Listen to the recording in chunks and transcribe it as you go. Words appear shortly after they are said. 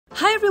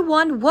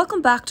everyone,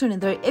 welcome back to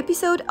another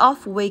episode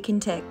of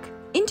Wake&Tech.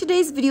 In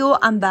today's video,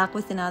 I'm back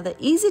with another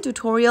easy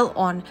tutorial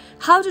on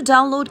how to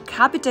download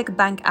Capitec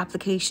Bank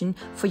application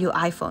for your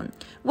iPhone.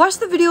 Watch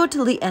the video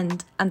till the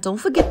end and don't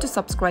forget to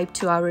subscribe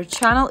to our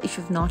channel if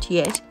you've not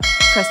yet.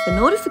 Press the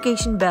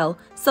notification bell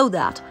so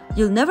that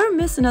you'll never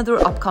miss another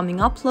upcoming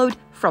upload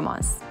from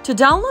us. To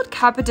download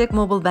Capitec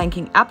mobile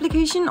banking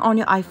application on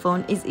your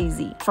iPhone is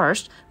easy.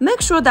 First, make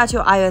sure that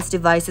your iOS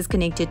device is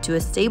connected to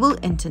a stable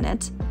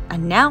internet.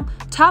 And now,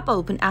 tap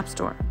open App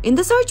Store. In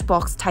the search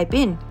box, type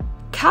in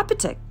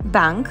Capitec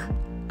Bank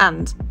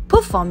and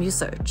perform your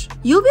search.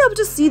 You'll be able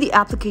to see the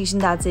application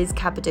that says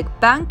Capitec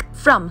Bank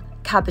from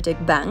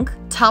Capitec Bank.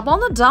 Tap on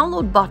the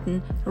download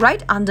button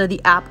right under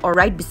the app or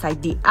right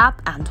beside the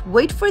app and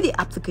wait for the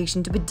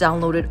application to be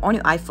downloaded on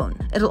your iPhone.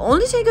 It'll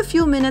only take a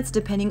few minutes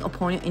depending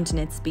upon your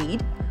internet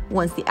speed.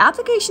 Once the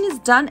application is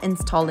done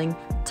installing,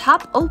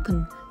 tap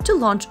open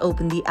to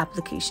open the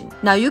application.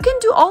 Now you can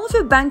do all of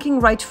your banking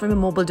right from your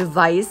mobile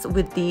device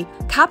with the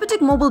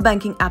Capitec mobile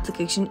banking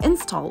application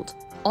installed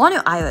on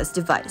your iOS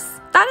device.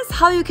 That is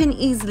how you can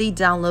easily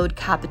download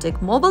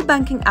Capitec mobile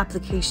banking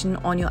application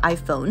on your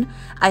iPhone.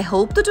 I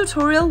hope the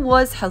tutorial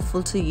was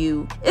helpful to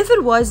you. If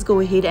it was, go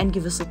ahead and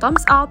give us a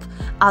thumbs up.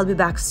 I'll be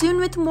back soon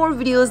with more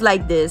videos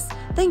like this.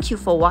 Thank you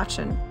for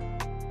watching.